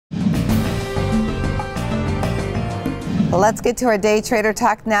Let's get to our day trader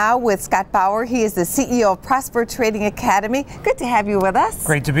talk now with Scott Bauer. He is the CEO of Prosper Trading Academy. Good to have you with us.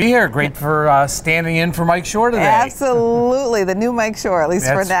 Great to be here. Great for standing in for Mike Shore today. Absolutely. The new Mike Shore, at least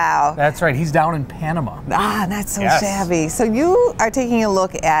for now. That's right. He's down in Panama. Ah, not so shabby. So you are taking a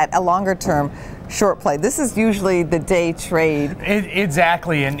look at a longer term short play. This is usually the day trade.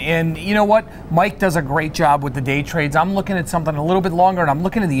 Exactly. And you know what? Mike does a great job with the day trades. I'm looking at something a little bit longer, and I'm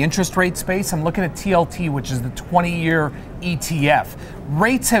looking at the interest rate space. I'm looking at TLT, which is the 20-year ETF.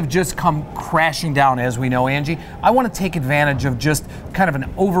 Rates have just come crashing down, as we know, Angie. I want to take advantage of just kind of an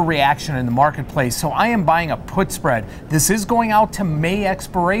overreaction in the marketplace. So I am buying a put spread. This is going out to May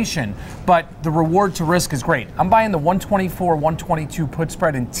expiration, but the reward to risk is great. I'm buying the 124, 122 put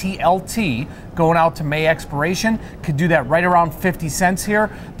spread in TLT going out to May expiration. Could do that right around 50 cents here.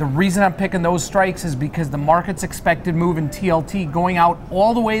 The reason I'm picking those strikes is because the market's expected move in TLT going out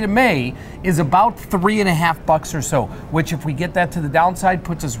all the way to May is about $3.50 or so, which if we get that to the downside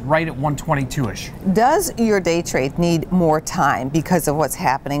puts us right at 122-ish. Does your day trade need more time because of what's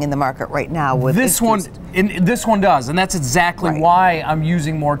happening in the market right now with this one? This one does, and that's exactly why I'm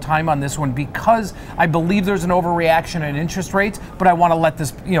using more time on this one, because I believe there's an overreaction in interest rates, but I want to let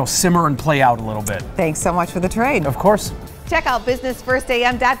this simmer and play out a little bit. Thanks so much for the trade. Of course. Check out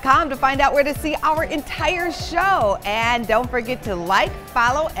businessfirstam.com to find out where to see our entire show. And don't forget to like,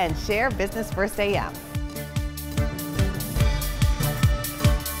 follow, and share Business First AM.